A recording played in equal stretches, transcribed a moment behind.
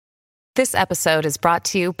This episode is brought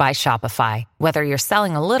to you by Shopify. Whether you're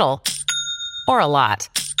selling a little or a lot,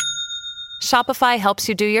 Shopify helps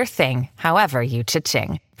you do your thing, however you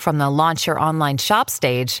cha-ching. From the launch your online shop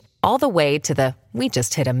stage, all the way to the we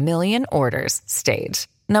just hit 1 million orders stage.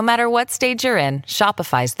 No matter what stage you're in,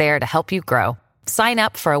 Shopify's there to help you grow. Sign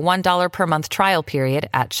up for a $1 per month trial period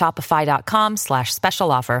at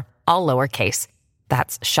shopify.com/special offer, all lowercase.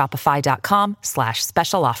 That's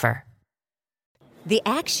shopify.com/special offer. The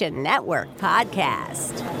Action Network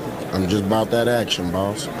Podcast. I'm just about that action,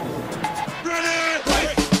 boss. Ready?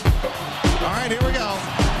 All right, here we go.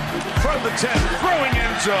 From the 10, throwing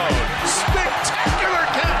end zone. Spectacular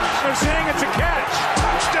catch. They're saying it's a catch.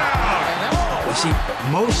 Touchdown. You see,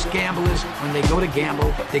 most gamblers, when they go to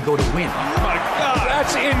gamble, they go to win. Oh, my God.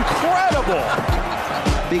 That's incredible.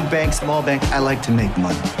 Big bank, small bank, I like to make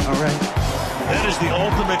money. All right. That is the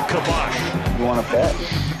ultimate kibosh. You want to bet?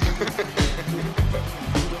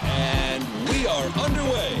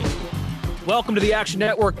 Underway. Welcome to the Action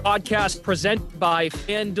Network podcast presented by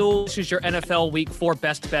FanDuel. This is your NFL Week 4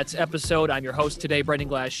 Best Bets episode. I'm your host today, Brendan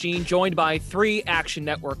Glasheen, joined by 3 Action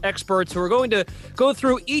Network experts who are going to go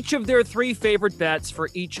through each of their 3 favorite bets for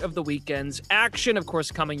each of the weekend's action, of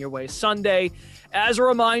course, coming your way Sunday. As a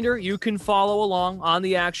reminder, you can follow along on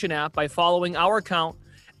the Action app by following our account,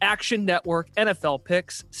 Action Network NFL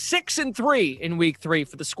Picks. 6-3 in Week 3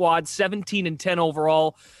 for the squad, 17-10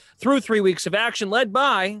 overall. Through 3 weeks of action, led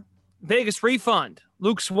by Vegas Refund,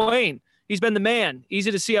 Luke Swain. He's been the man.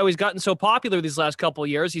 Easy to see how he's gotten so popular these last couple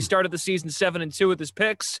of years. He started the season 7-2 with his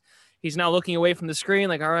picks. He's now looking away from the screen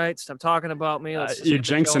like, all right, stop talking about me. You're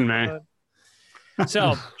jinxing me.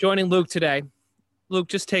 So, joining Luke today. Luke,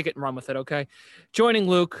 just take it and run with it, okay? Joining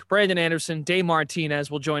Luke, Brandon Anderson, Dane Martinez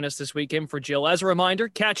will join us this week in for Jill. As a reminder,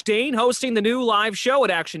 catch Dane hosting the new live show at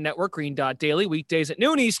Action Network, Green Dot Daily, weekdays at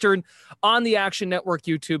noon Eastern on the Action Network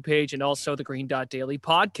YouTube page and also the Green Dot Daily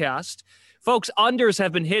podcast. Folks, unders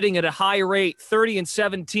have been hitting at a high rate,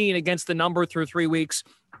 30-17 against the number through 3 weeks.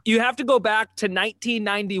 You have to go back to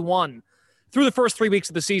 1991 through the first 3 weeks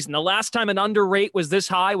of the season. The last time an under rate was this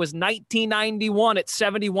high was 1991 at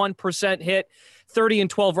 71% hit.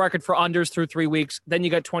 30-12 record for unders through 3 weeks. Then you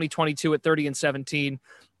got 2022 at 30-17.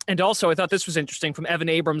 And also, I thought this was interesting from Evan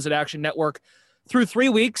Abrams at Action Network. Through 3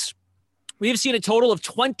 weeks, we have seen a total of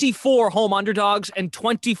 24 home underdogs and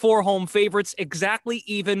 24 home favorites, exactly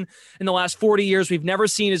even in the last 40 years. We've never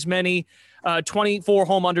seen as many 24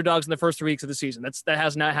 home underdogs in the first 3 weeks of the season. That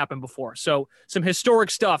has not happened before. So some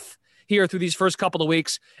historic stuff here through these first couple of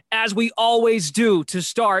weeks, as we always do to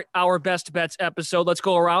start our Best Bets episode. Let's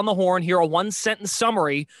go around the horn, hear a 1-sentence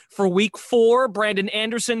summary for Week 4. Brandon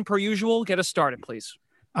Anderson, per usual, get us started, please.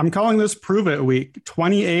 I'm calling this Prove It Week.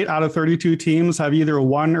 28 out of 32 teams have either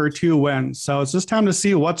 1 or 2 wins. So it's just time to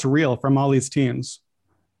see what's real from all these teams.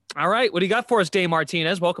 All right. What do you got for us, Dave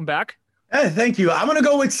Martinez? Welcome back. Hey, thank you. I'm going to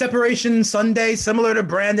go with Separation Sunday. Similar to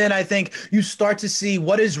Brandon, I think you start to see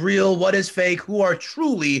what is real, what is fake, who are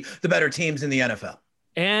truly the better teams in the NFL.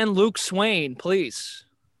 And Luke Swain, please.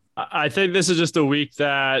 I think this is just a week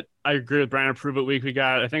that I agree with Brandon. Prove It Week. We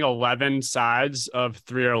got, I think, 11 sides of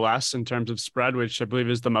 3 or less in terms of spread, which I believe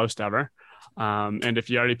is the most ever. And if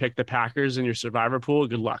you already picked the Packers in your survivor pool,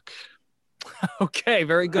 good luck. Okay,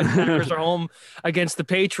 very good. Packers are home against the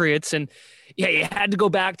Patriots. And yeah, you had to go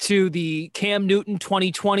back to the Cam Newton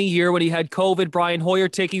 2020 year when he had COVID, Brian Hoyer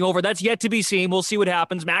taking over. That's yet to be seen. We'll see what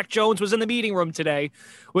happens. Mac Jones was in the meeting room today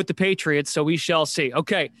with the Patriots, so we shall see.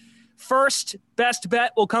 Okay, first best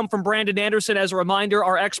bet will come from Brandon Anderson. As a reminder,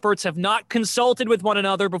 our experts have not consulted with one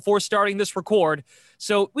another before starting this record,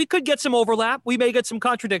 so we could get some overlap. We may get some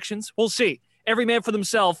contradictions. We'll see. Every man for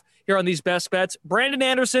themselves here on these best bets. Brandon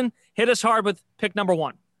Anderson, hit us hard with pick number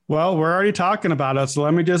 1. Well, we're already talking about it, so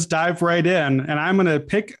let me just dive right in. And I'm going to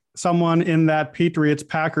pick someone in that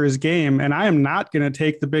Patriots-Packers game, and I am not going to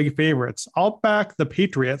take the big favorites. I'll back the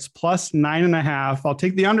Patriots plus 9.5. I'll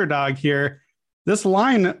take the underdog here. This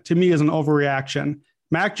line, to me, is an overreaction.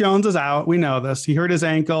 Mac Jones is out. We know this. He hurt his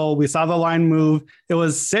ankle. We saw the line move. It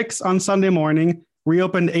was 6 on Sunday morning,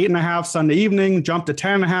 reopened 8.5 Sunday evening, jumped to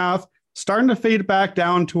 10.5, starting to fade back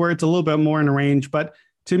down to where it's a little bit more in range. But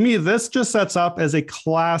to me, this just sets up as a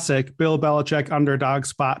classic Bill Belichick underdog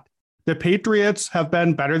spot. The Patriots have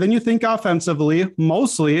been better than you think offensively,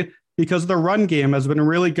 mostly because the run game has been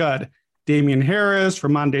really good. Damian Harris,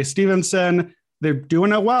 Ramondre Stevenson, they're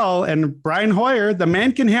doing it well. And Brian Hoyer, the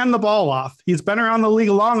man can hand the ball off. He's been around the league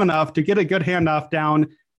long enough to get a good handoff down.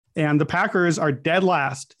 And the Packers are dead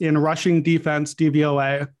last in rushing defense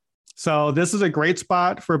DVOA. So this is a great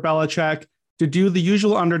spot for Belichick to do the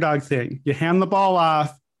usual underdog thing. You hand the ball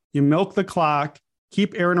off, you milk the clock,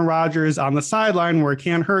 keep Aaron Rodgers on the sideline where it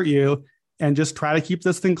can't hurt you and just try to keep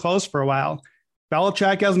this thing close for a while.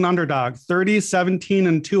 Belichick as an underdog,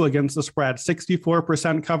 30-17-2 against the spread,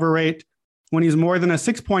 64% cover rate. When he's more than a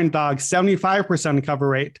 6-point dog, 75% cover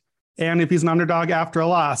rate. And if he's an underdog after a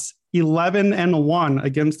loss, 11-1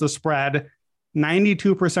 against the spread,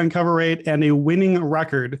 92% cover rate, and a winning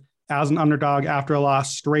record as an underdog after a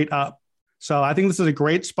loss straight up. So I think this is a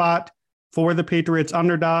great spot for the Patriots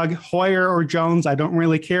underdog. Hoyer or Jones, I don't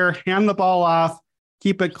really care. Hand the ball off,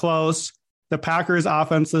 keep it close. The Packers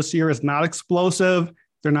offense this year is not explosive.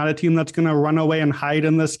 They're not a team that's going to run away and hide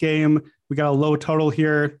in this game. We got a low total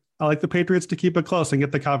here. I like the Patriots to keep it close and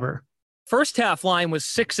get the cover. First half line was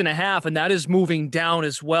 6.5, and that is moving down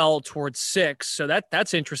as well towards 6. So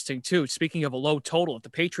that's interesting too. Speaking of a low total, if the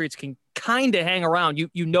Patriots can kind of hang around,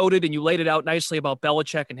 you noted and you laid it out nicely about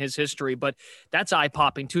Belichick and his history, but that's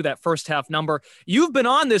eye-popping too, that first half number. You've been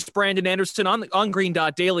on this, Brandon Anderson, on Green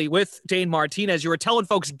Dot Daily with Dane Martinez. You were telling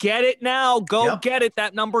folks, get it now, go get it.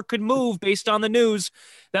 That number could move based on the news.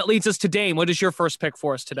 That leads us to Dane. What is your first pick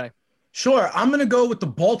for us today? Sure. I'm going to go with the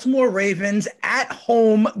Baltimore Ravens at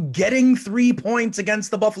home, getting 3 points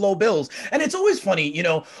against the Buffalo Bills. And it's always funny,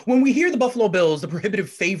 when we hear the Buffalo Bills, the prohibitive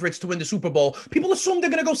favorites to win the Super Bowl, people assume they're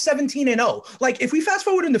going to go 17-0. Like, if we fast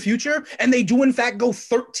forward in the future and they do in fact go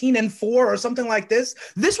 13-4 or something like this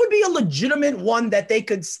would be a legitimate one that they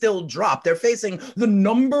could still drop. They're facing the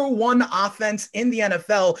number one offense in the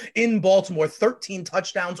NFL in Baltimore, 13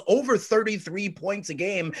 touchdowns, over 33 points a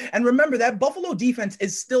game. And remember, that Buffalo defense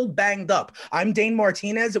is still banged up. I'm Dane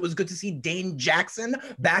Martinez. It was good to see Dane Jackson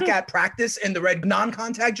back at practice in the red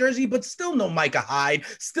non-contact jersey, but still no Micah Hyde.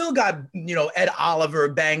 Still got, Ed Oliver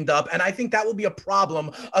banged up. And I think that will be a problem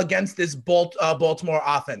against this Baltimore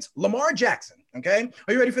offense. Lamar Jackson, okay?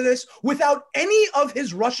 Are you ready for this? Without any of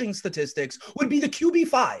his rushing statistics, would be the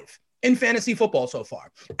QB5 in fantasy football so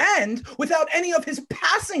far. And without any of his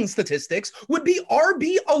passing statistics, would be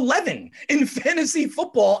RB11 in fantasy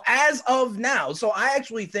football as of now. So I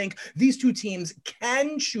actually think these two teams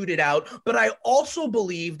can shoot it out, but I also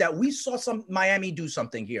believe that we saw Miami do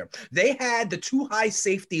something here. They had the too high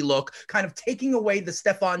safety look, kind of taking away the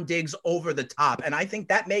Stephon Diggs over the top. And I think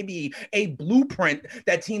that may be a blueprint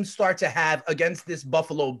that teams start to have against this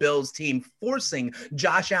Buffalo Bills team, forcing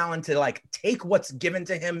Josh Allen to take what's given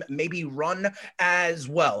to him, maybe run as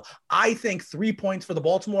well. I think 3 points for the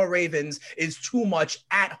Baltimore Ravens is too much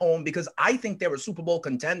at home because I think they're a Super Bowl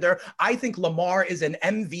contender. I think Lamar is an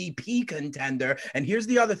MVP contender. And here's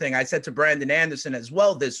the other thing I said to Brandon Anderson as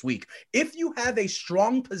well this week. If you have a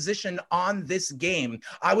strong position on this game,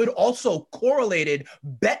 I would also correlated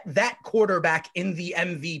bet that quarterback in the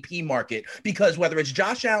MVP market, because whether it's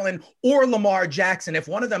Josh Allen or Lamar Jackson, if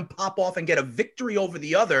one of them pop off and get a victory over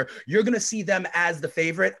the other, you're going to see them as the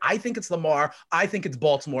favorite. I think it's Lamar. I think it's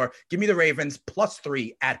Baltimore. Give me the Ravens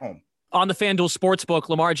 +3 at home. On the FanDuel Sportsbook,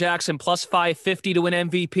 Lamar Jackson +550 to win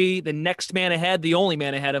MVP. The next man ahead, the only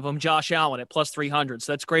man ahead of him, Josh Allen at +300.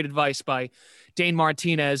 So that's great advice by Dane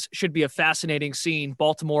Martinez. Should be a fascinating scene,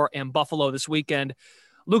 Baltimore and Buffalo this weekend.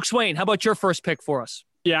 Luke Swain, how about your first pick for us?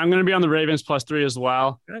 Yeah, I'm going to be on the Ravens +3 as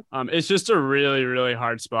well. Okay. It's just a really, really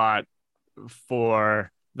hard spot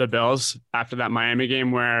for the Bills after that Miami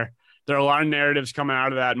game, where there are a lot of narratives coming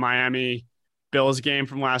out of that Miami Bills game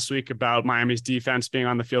from last week about Miami's defense being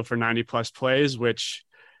on the field for 90+ plays, which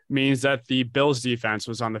means that the Bills defense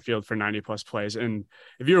was on the field for 90+ plays. And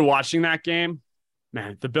if you were watching that game,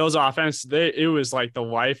 man, the Bills offense, it was like the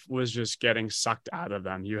life was just getting sucked out of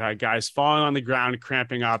them. You had guys falling on the ground,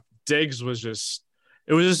 cramping up. Diggs was just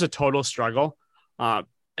a total struggle. And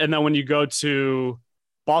then when you go to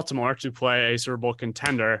Baltimore to play a Super Bowl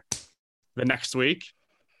contender the next week,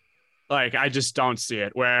 I just don't see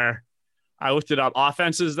it. Where I looked it up,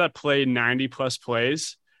 offenses that play 90+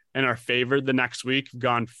 plays and are favored the next week have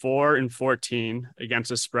gone 4-14 against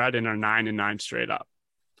the spread and are 9-9 straight up,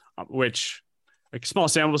 which small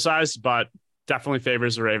sample size, but definitely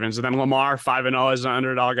favors the Ravens. And then Lamar 5-0 as an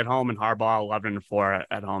underdog at home, and Harbaugh 11-4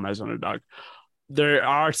 at home as an underdog. There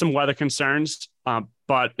are some weather concerns,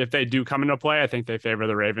 but if they do come into play, I think they favor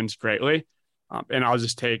the Ravens greatly. And I'll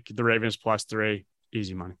just take the Ravens +3,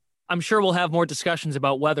 easy money. I'm sure we'll have more discussions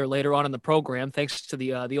about weather later on in the program, thanks to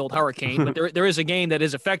the old hurricane. But there is a game that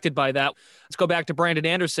is affected by that. Let's go back to Brandon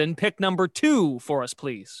Anderson. Pick number 2 for us,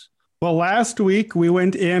 please. Well, last week we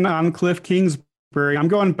went in on Cliff Kingsbury. I'm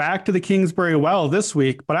going back to the Kingsbury well this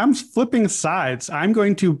week, but I'm flipping sides. I'm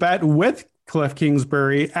going to bet with Cliff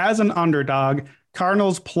Kingsbury as an underdog,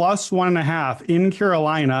 Cardinals +1.5 in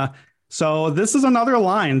Carolina. So this is another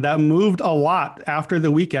line that moved a lot after the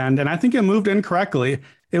weekend, and I think it moved incorrectly.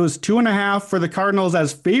 It was 2.5 for the Cardinals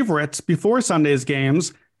as favorites before Sunday's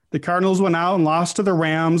games. The Cardinals went out and lost to the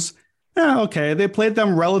Rams. Okay, they played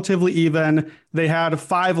them relatively even. They had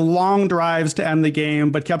 5 long drives to end the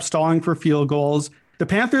game, but kept stalling for field goals. The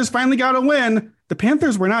Panthers finally got a win. The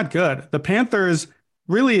Panthers were not good. The Panthers,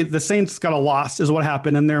 really, the Saints got a loss is what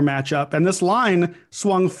happened in their matchup. And this line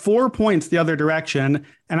swung 4 points the other direction.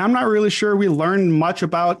 And I'm not really sure we learned much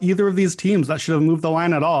about either of these teams that should have moved the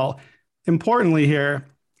line at all. Importantly here,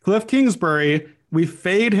 Cliff Kingsbury, we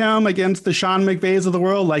fade him against the Sean McVays of the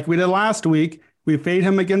world like we did last week. We fade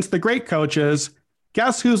him against the great coaches.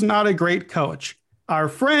 Guess who's not a great coach? Our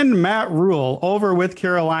friend Matt Rule over with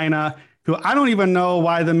Carolina, who I don't even know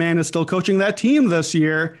why the man is still coaching that team this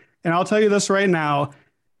year. And I'll tell you this right now,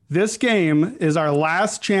 this game is our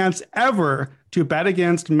last chance ever to bet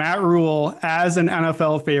against Matt Rule as an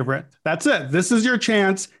NFL favorite. That's it. This is your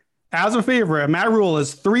chance as a favorite. Matt Rule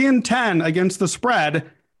is 3-10 against the spread,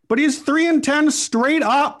 but he's 3-10 straight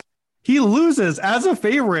up. He loses as a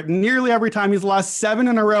favorite nearly every time. He's lost 7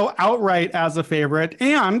 in a row outright as a favorite.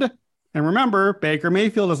 And remember, Baker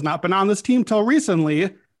Mayfield has not been on this team till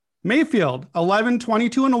recently. Mayfield,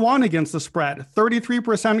 11-22-1 against the spread,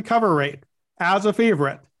 33% cover rate as a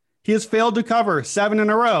favorite. He has failed to cover 7 in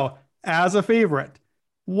a row as a favorite.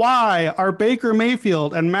 Why are Baker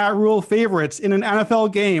Mayfield and Matt Rule favorites in an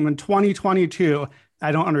NFL game in 2022?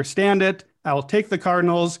 I don't understand it. I will take the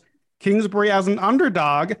Cardinals. Kingsbury as an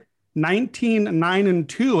underdog,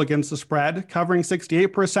 19-9-2 against the spread, covering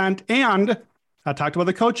 68%. And I talked about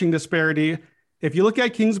the coaching disparity. If you look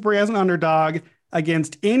at Kingsbury as an underdog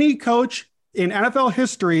against any coach in NFL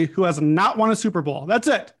history who has not won a Super Bowl, that's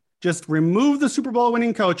it. Just remove the Super Bowl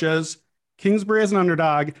winning coaches. Kingsbury as an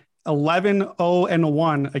underdog,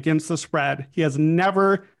 11-0-1 against the spread. He has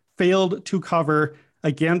never failed to cover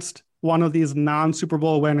against one of these non-Super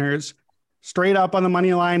Bowl winners. Straight up on the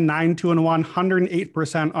money line, 9-2-1,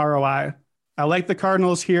 108% ROI. I like the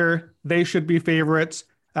Cardinals here. They should be favorites.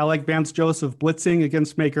 I like Vance Joseph blitzing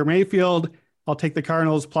against Baker Mayfield. I'll take the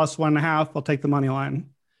Cardinals plus 1.5. I'll take the money line.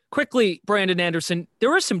 Quickly, Brandon Anderson, there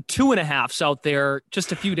were some 2.5s out there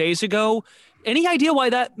just a few days ago. Any idea why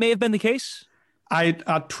that may have been the case? I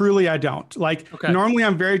don't. Normally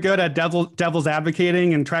I'm very good at devil's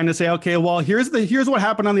advocating and trying to say, okay, well, here's what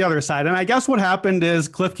happened on the other side. And I guess what happened is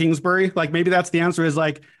Cliff Kingsbury, maybe that's the answer is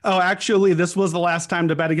actually this was the last time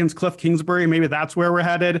to bet against Cliff Kingsbury. Maybe that's where we're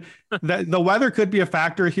headed. The weather could be a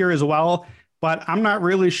factor here as well, but I'm not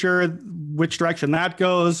really sure which direction that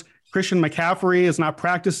goes. Christian McCaffrey is not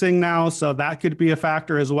practicing now, so that could be a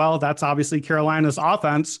factor as well. That's obviously Carolina's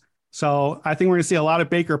offense. So I think we're going to see a lot of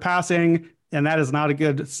Baker passing. And that is not a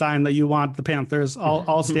good sign that you want the Panthers.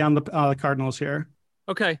 I'll stay on the Cardinals here.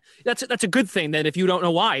 Okay, that's a good thing then. If you don't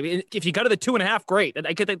know why, if you got to the 2.5, great.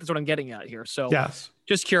 I think that's what I'm getting at here. So yes,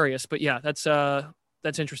 just curious, but yeah,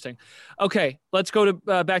 that's interesting. Okay, let's go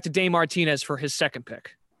to back to Dane Martinez for his second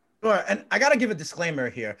pick. Sure, and I gotta give a disclaimer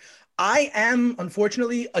here. I am,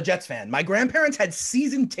 unfortunately, a Jets fan. My grandparents had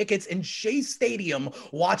season tickets in Shea Stadium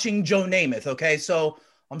watching Joe Namath. Okay, so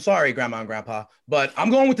I'm sorry, Grandma and Grandpa, but I'm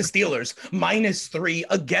going with the Steelers, -3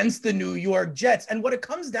 against the New York Jets. And what it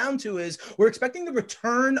comes down to is we're expecting the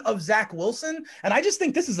return of Zach Wilson. And I just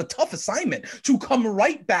think this is a tough assignment to come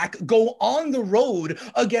right back, go on the road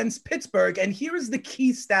against Pittsburgh. And here's the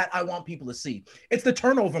key stat I want people to see. It's the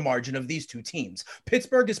turnover margin of these two teams.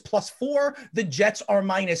 Pittsburgh is +4. The Jets are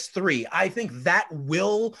 -3. I think that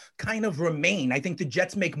will kind of remain. I think the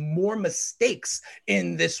Jets make more mistakes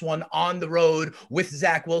in this one on the road with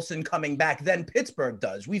Zach Wilson coming back than Pittsburgh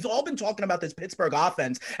does. We've all been talking about this Pittsburgh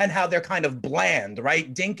offense and how they're kind of bland,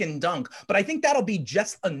 right? Dink and dunk. But I think that'll be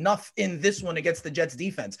just enough in this one against the Jets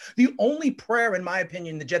defense. The only prayer, in my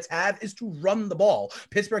opinion, the Jets have is to run the ball.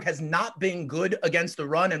 Pittsburgh has not been good against the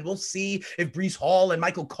run, and we'll see if Breece Hall and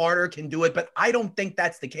Michael Carter can do it. But I don't think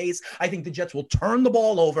that's the case. I think the Jets will turn the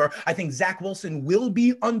ball over. I think Zach Wilson will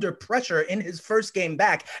be under pressure in his first game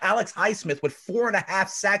back. Alex Highsmith with 4.5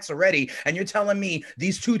 sacks already. And you're telling me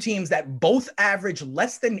these two teams that both average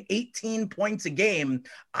less than 18 points a game,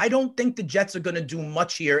 I don't think the Jets are going to do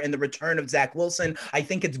much here in the return of Zach Wilson. I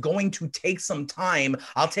think it's going to take some time.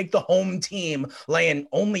 I'll take the home team laying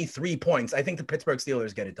only 3 points. I think the Pittsburgh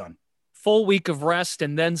Steelers get it done. Full week of rest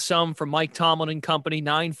and then some for Mike Tomlin and company,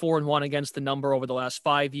 9-4-1 against the number over the last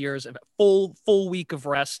 5 years. Full week of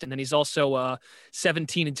rest. And then he's also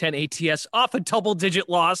 17-10 ATS off a double-digit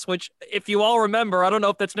loss, which if you all remember, I don't know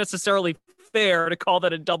if that's necessarily fair to call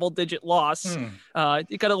that a double-digit loss.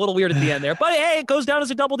 It got a little weird at the end there. But hey, it goes down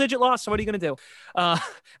as a double-digit loss, so what are you going to do?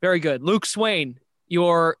 Very good. Luke Swain,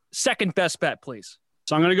 your second best bet, please.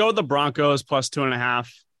 So I'm going to go with the Broncos +2.5.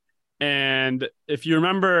 And if you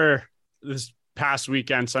remember this past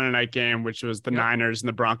weekend Sunday night game, which was the Niners and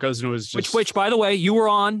the Broncos, and it was just which by the way, you were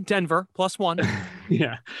on Denver +1.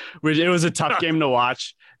 Yeah, which it was a tough game to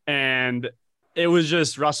watch, and it was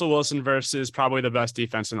just Russell Wilson versus probably the best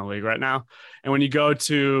defense in the league right now. And when you go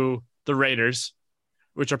to the Raiders,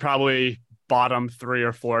 which are probably bottom 3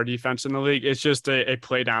 or 4 defense in the league, it's just a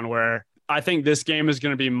play down where I think this game is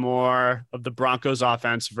going to be more of the Broncos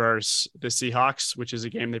offense versus the Seahawks, which is a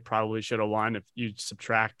game they probably should have won if you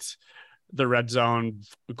subtract the red zone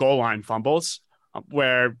goal line fumbles,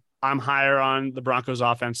 where I'm higher on the Broncos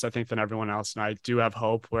offense, I think, than everyone else. And I do have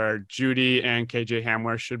hope where Judy and KJ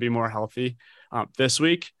Hamler should be more healthy this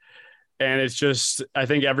week. And it's just, I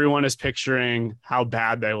think everyone is picturing how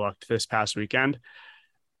bad they looked this past weekend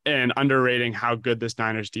and underrating how good this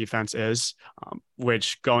Niners defense is,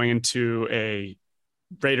 which going into a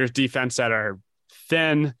Raiders defense that are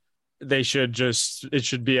thin, it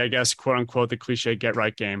should be, I guess, quote unquote, the cliche get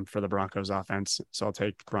right game for the Broncos offense. So I'll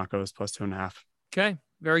take Broncos +2.5. Okay.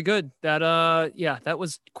 Very good. That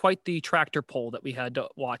was quite the tractor pull that we had to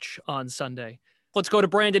watch on Sunday. Let's go to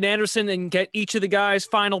Brandon Anderson and get each of the guys'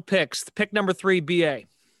 final picks. Pick number 3, BA.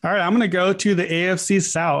 All right, I'm going to go to the AFC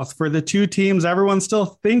South for the 2 teams everyone still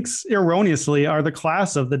thinks erroneously are the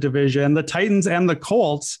class of the division, the Titans and the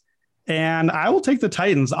Colts. And I will take the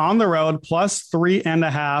Titans on the road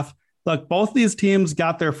 +3.5. Look, both these teams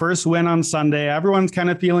got their first win on Sunday. Everyone's kind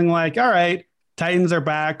of feeling like, all right, Titans are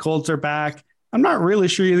back, Colts are back. I'm not really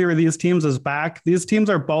sure either of these teams is back. These teams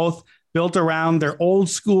are both built around their old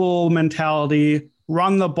school mentality,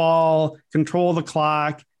 run the ball, control the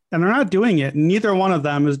clock, and they're not doing it. Neither one of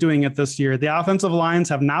them is doing it this year. The offensive lines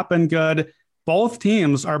have not been good. Both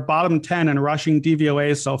teams are bottom 10 in rushing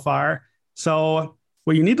DVOA so far. So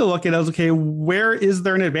what you need to look at is, okay, where is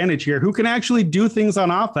there an advantage here? Who can actually do things on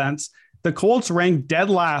offense? The Colts rank dead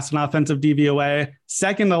last in offensive DVOA,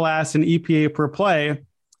 second to last in EPA per play.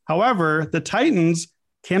 However, the Titans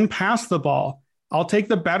can pass the ball. I'll take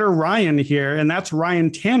the better Ryan here, and that's Ryan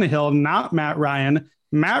Tannehill, not Matt Ryan.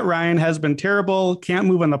 Matt Ryan has been terrible, can't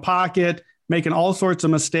move in the pocket, making all sorts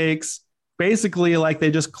of mistakes, basically like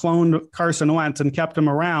they just cloned Carson Wentz and kept him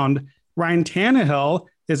around. Ryan Tannehill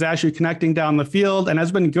is actually connecting down the field and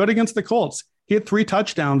has been good against the Colts. He had 3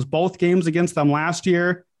 touchdowns, both games against them last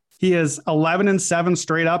year. He is 11-7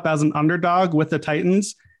 straight up as an underdog with the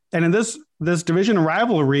Titans. And in this division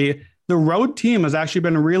rivalry, the road team has actually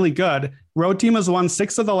been really good. Road team has won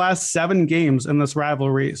 6 of the last 7 games in this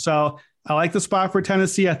rivalry. So I like the spot for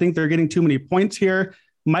Tennessee. I think they're getting too many points here.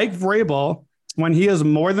 Mike Vrabel, when he is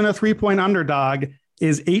more than a 3-point underdog,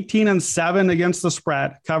 is 18-7 against the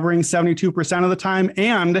spread, covering 72% of the time.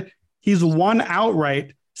 And he's won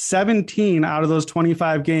outright 17 out of those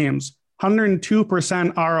 25 games,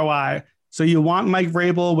 102% ROI. So you want Mike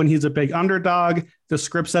Vrabel when he's a big underdog. The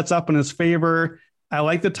script sets up in his favor. I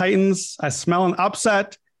like the Titans. I smell an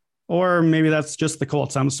upset, or maybe that's just the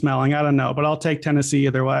Colts I'm smelling. I don't know, but I'll take Tennessee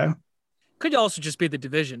either way. Could also just be the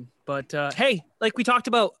division. But hey, like we talked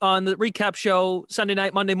about on the recap show Sunday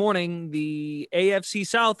night, Monday morning, the AFC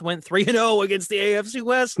South went 3-0 against the AFC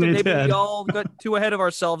West. And maybe we all got too ahead of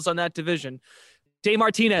ourselves on that division. Dave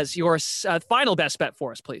Martinez, your final best bet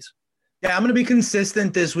for us, please. Yeah, I'm going to be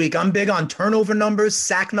consistent this week. I'm big on turnover numbers,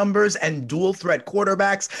 sack numbers, and dual threat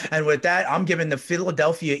quarterbacks. And with that, I'm giving the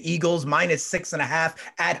Philadelphia Eagles -6.5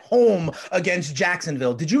 at home against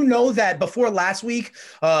Jacksonville. Did you know that before last week,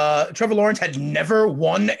 Trevor Lawrence had never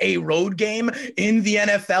won a road game in the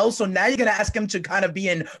NFL? So now you're going to ask him to kind of be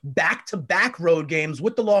in back-to-back road games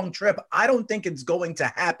with the long trip. I don't think it's going to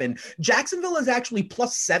happen. Jacksonville is actually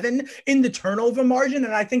 +7 in the turnover margin,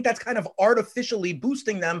 and I think that's kind of artificially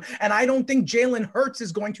boosting them. And I don't think Jalen Hurts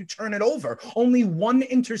is going to turn it over. Only 1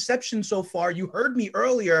 interception so far. You heard me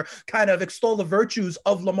earlier kind of extol the virtues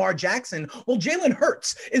of Lamar Jackson. Well, Jalen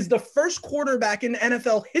Hurts is the first quarterback in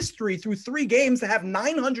NFL history through 3 games to have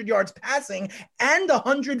 900 yards passing and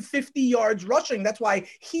 150 yards rushing. That's why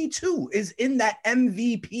he too is in that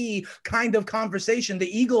MVP kind of conversation.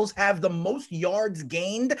 The Eagles have the most yards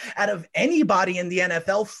gained out of anybody in the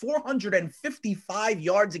NFL, 455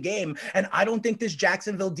 yards a game. And I don't think this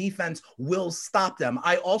Jacksonville defense will stop them.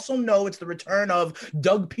 I also know it's the return of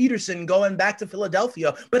Doug Peterson going back to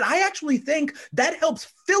Philadelphia, but I actually think that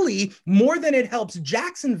helps Philly more than it helps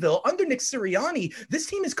Jacksonville. Under Nick Sirianni, this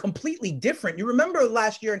team is completely different. You remember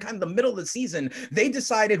last year in kind of the middle of the season, they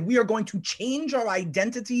decided we are going to change our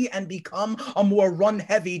identity and become a more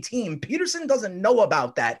run-heavy team. Peterson doesn't know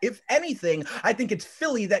about that. If anything, I think it's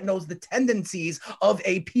Philly that knows the tendencies of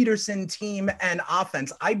a Peterson team and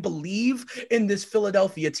offense. I believe in this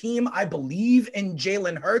Philadelphia team. I believe in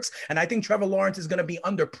Jalen Hurts, and I think Trevor Lawrence is going to be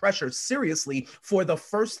under pressure seriously for the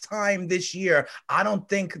first time this year. I don't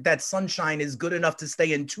think that sunshine is good enough to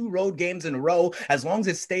stay in 2 road games in a row. As long as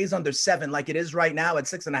it stays under 7 like it is right now at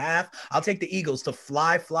 6.5, I'll take the Eagles to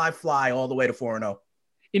fly all the way to 4-0.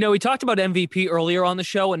 You know, we talked about MVP earlier on the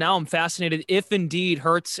show, and now I'm fascinated. If indeed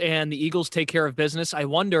Hurts and the Eagles take care of business, I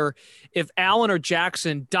wonder if Allen or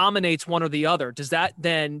Jackson dominates one or the other. Does that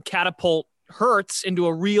then catapult Hurts into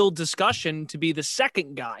a real discussion to be the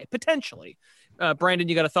second guy, potentially? Brandon,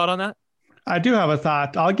 you got a thought on that? I do have a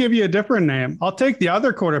thought. I'll give you a different name. I'll take the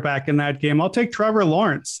other quarterback in that game. I'll take Trevor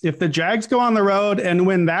Lawrence. If the Jags go on the road and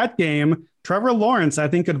win that game, Trevor Lawrence, I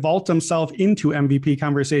think, could vault himself into MVP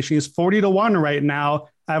conversation. He's 40-1 right now.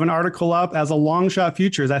 I have an article up as a long shot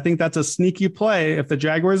futures. I think that's a sneaky play. If the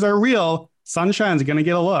Jaguars are real, Sunshine's going to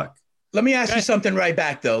get a look. Let me ask you something right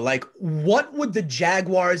back, though. Like, what would the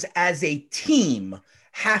Jaguars as a team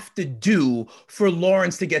have to do for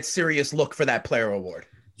Lawrence to get serious look for that player award?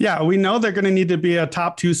 Yeah, we know they're going to need to be a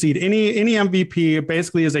top 2 seed. Any MVP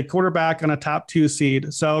basically is a quarterback on a top 2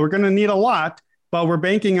 seed. So we're going to need a lot, but we're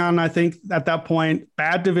banking on, I think, at that point,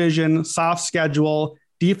 bad division, soft schedule,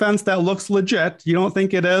 defense that looks legit. You don't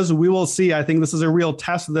think it is? We will see. I think this is a real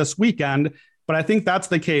test this weekend, but I think that's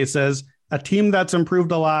the case. Is a team that's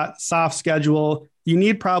improved a lot, soft schedule. You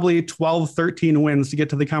need probably 12, 13 wins to get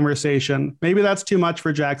to the conversation. Maybe that's too much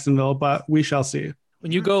for Jacksonville, but we shall see.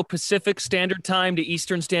 When you go Pacific Standard Time to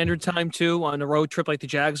Eastern Standard Time, too, on a road trip like the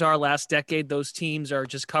Jags are last decade, those teams are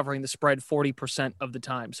just covering the spread 40% of the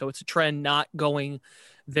time. So it's a trend not going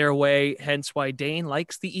their way, hence why Dane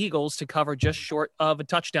likes the Eagles to cover just short of a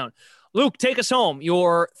touchdown. Luke, take us home.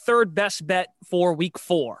 Your third best bet for week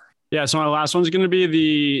 4. Yeah, so my last one's going to be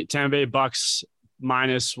the Tampa Bay Bucks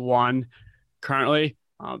 -1 currently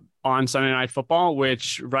on Sunday Night Football,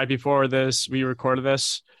 which right before we recorded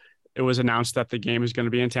this, it was announced that the game is going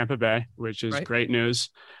to be in Tampa Bay, which is great news.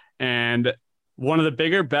 And one of the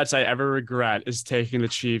bigger bets I ever regret is taking the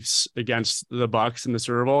Chiefs against the Bucks in the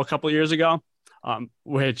Super Bowl a couple of years ago,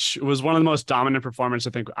 which was one of the most dominant performances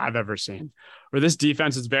I think I've ever seen. Where this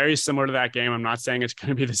defense is very similar to that game. I'm not saying it's going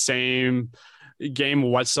to be the same game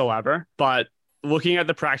whatsoever, but looking at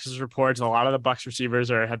the practice reports, a lot of the Bucs receivers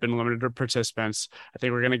have been limited to participants. I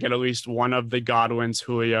think we're going to get at least one of the Godwins,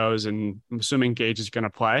 Julios, and I'm assuming Gage is going to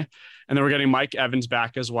play. And then we're getting Mike Evans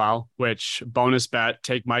back as well, which bonus bet,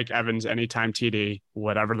 take Mike Evans anytime TD,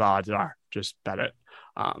 whatever the odds are, just bet it.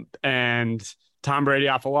 And Tom Brady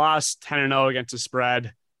off a loss, 10-0 against the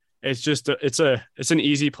spread. It's just it's an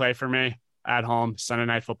easy play for me at home. Sunday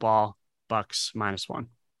Night Football, Bucks -1.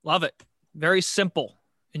 Love it. Very simple.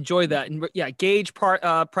 Enjoy that. And yeah, Gage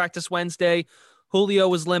practice Wednesday. Julio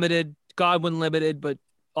was limited, Godwin limited, but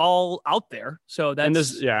all out there. So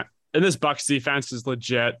that's and this Bucks defense is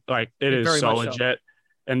legit. Like it is so legit.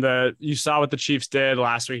 And you saw what the Chiefs did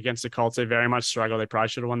last week against the Colts. They very much struggled. They probably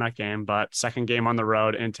should have won that game, but second game on the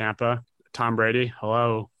road in Tampa, Tom Brady.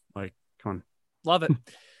 Hello. Like, come on. Love it.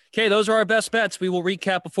 Okay, those are our best bets. We will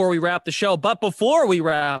recap before we wrap the show. But before we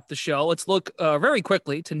wrap the show, let's look very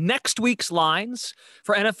quickly to next week's lines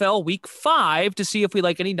for NFL Week 5 to see if we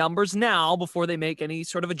like any numbers now before they make any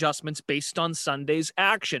sort of adjustments based on Sunday's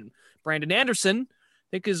action. Brandon Anderson, I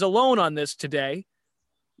think, is alone on this today.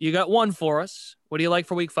 You got one for us. What do you like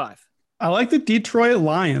for Week 5? I like the Detroit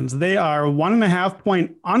Lions. They are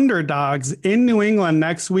 1.5-point underdogs in New England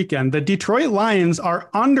next weekend. The Detroit Lions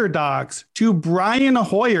are underdogs to Brian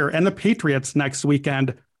Hoyer and the Patriots next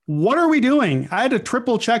weekend. What are we doing? I had to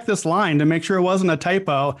triple check this line to make sure it wasn't a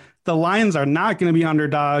typo. The Lions are not going to be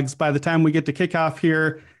underdogs by the time we get to kickoff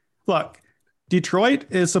here. Look, Detroit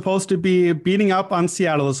is supposed to be beating up on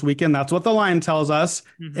Seattle this weekend. That's what the line tells us.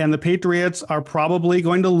 Mm-hmm. And the Patriots are probably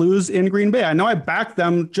going to lose in Green Bay. I know I backed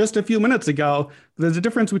them just a few minutes ago. But there's a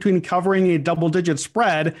difference between covering a double-digit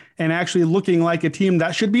spread and actually looking like a team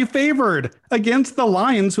that should be favored against the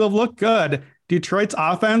Lions, who have looked good. Detroit's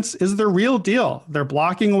offense is the real deal. They're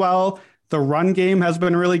blocking well. The run game has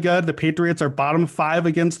been really good. The Patriots are bottom 5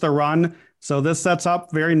 against the run. So this sets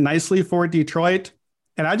up very nicely for Detroit.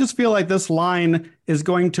 And I just feel like this line is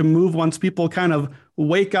going to move once people kind of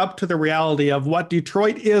wake up to the reality of what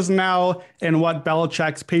Detroit is now and what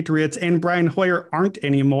Belichick's Patriots and Brian Hoyer aren't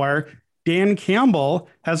anymore. Dan Campbell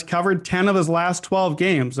has covered 10 of his last 12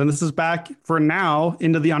 games, and this is back for now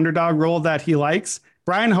into the underdog role that he likes.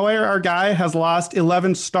 Brian Hoyer, our guy, has lost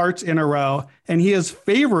 11 starts in a row, and he is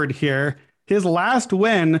favored here. His last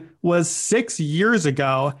win was 6 years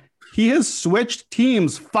ago. He has switched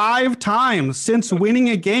teams 5 times since winning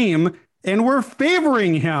a game, and we're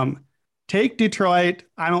favoring him. Take Detroit.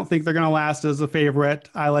 I don't think they're going to last as a favorite.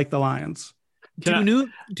 I like the Lions.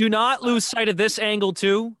 Do not lose sight of this angle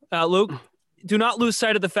too, Luke. Do not lose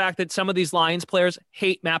sight of the fact that some of these Lions players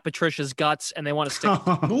hate Matt Patricia's guts and they want to stick.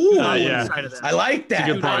 Ooh, I like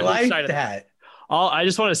that. I like that. I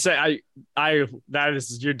just want to say,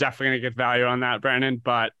 you're definitely going to get value on that, Brandon.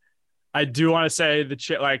 But I do want to say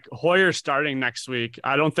Hoyer starting next week.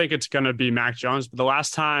 I don't think it's going to be Mac Jones, but the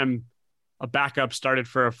last time a backup started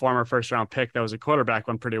for a former first-round pick that was a quarterback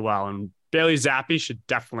went pretty well. And Bailey Zappi should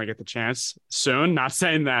definitely get the chance soon. Not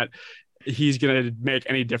saying that he's going to make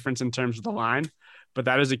any difference in terms of the line, but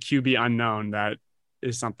that is a QB unknown. That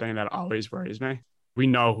is something that always worries me. We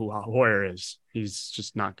know who Hoyer is. He's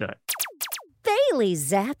just not good. Bailey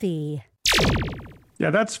Zappi. Yeah,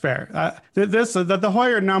 that's fair. The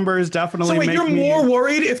Hoyer number is definitely. So wait, you're more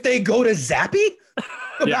worried if they go to Zappi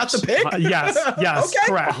about the pick? Yes, okay.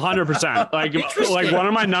 Correct, 100%. Like one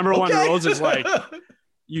of my number one rules is like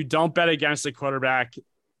you don't bet against a quarterback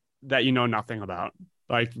that you know nothing about.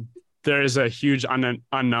 Like there is a huge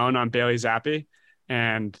unknown on Bailey Zappi,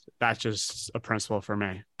 and that's just a principle for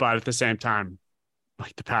me. But at the same time,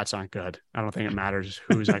 like the Pats aren't good. I don't think it matters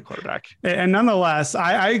who's at quarterback. And nonetheless,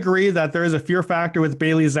 I agree that there is a fear factor with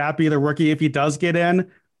Bailey Zappi, the rookie, if he does get in.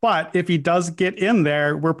 But if he does get in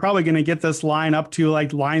there, we're probably going to get this line up to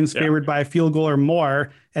like Lions favored by a field goal or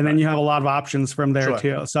more. And then you have a lot of options from there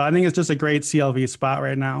too. So I think it's just a great CLV spot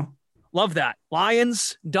right now. Love that.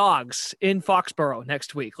 Lions, Dogs in Foxborough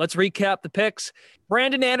next week. Let's recap the picks.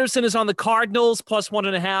 Brandon Anderson is on the Cardinals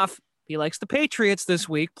 +1.5. He likes the Patriots this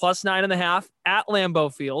week, +9.5 at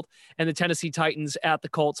Lambeau Field, and the Tennessee Titans at the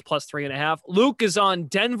Colts +3.5. Luke is on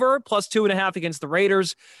Denver +2.5 against the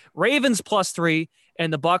Raiders, Ravens +3,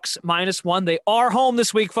 and the Bucks -1. They are home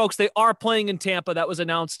this week, folks. They are playing in Tampa. That was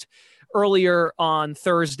announced earlier on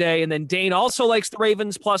Thursday. And then Dane also likes the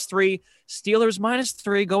Ravens +3, Steelers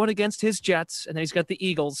 -3 going against his Jets, and then he's got the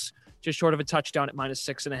Eagles just short of a touchdown at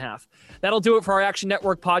 -6.5. That'll do it for our Action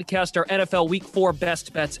Network podcast, our NFL Week 4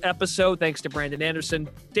 Best Bets episode. Thanks to Brandon Anderson,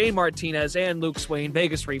 Dane Martinez, and Luke Swain,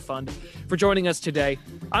 Vegas Refund, for joining us today.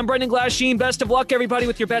 I'm Brendan Glasheen. Best of luck, everybody,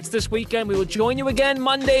 with your bets this weekend. We will join you again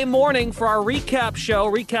Monday morning for our recap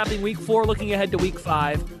show, recapping Week 4, looking ahead to Week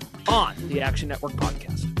 5 on the Action Network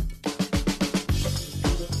podcast.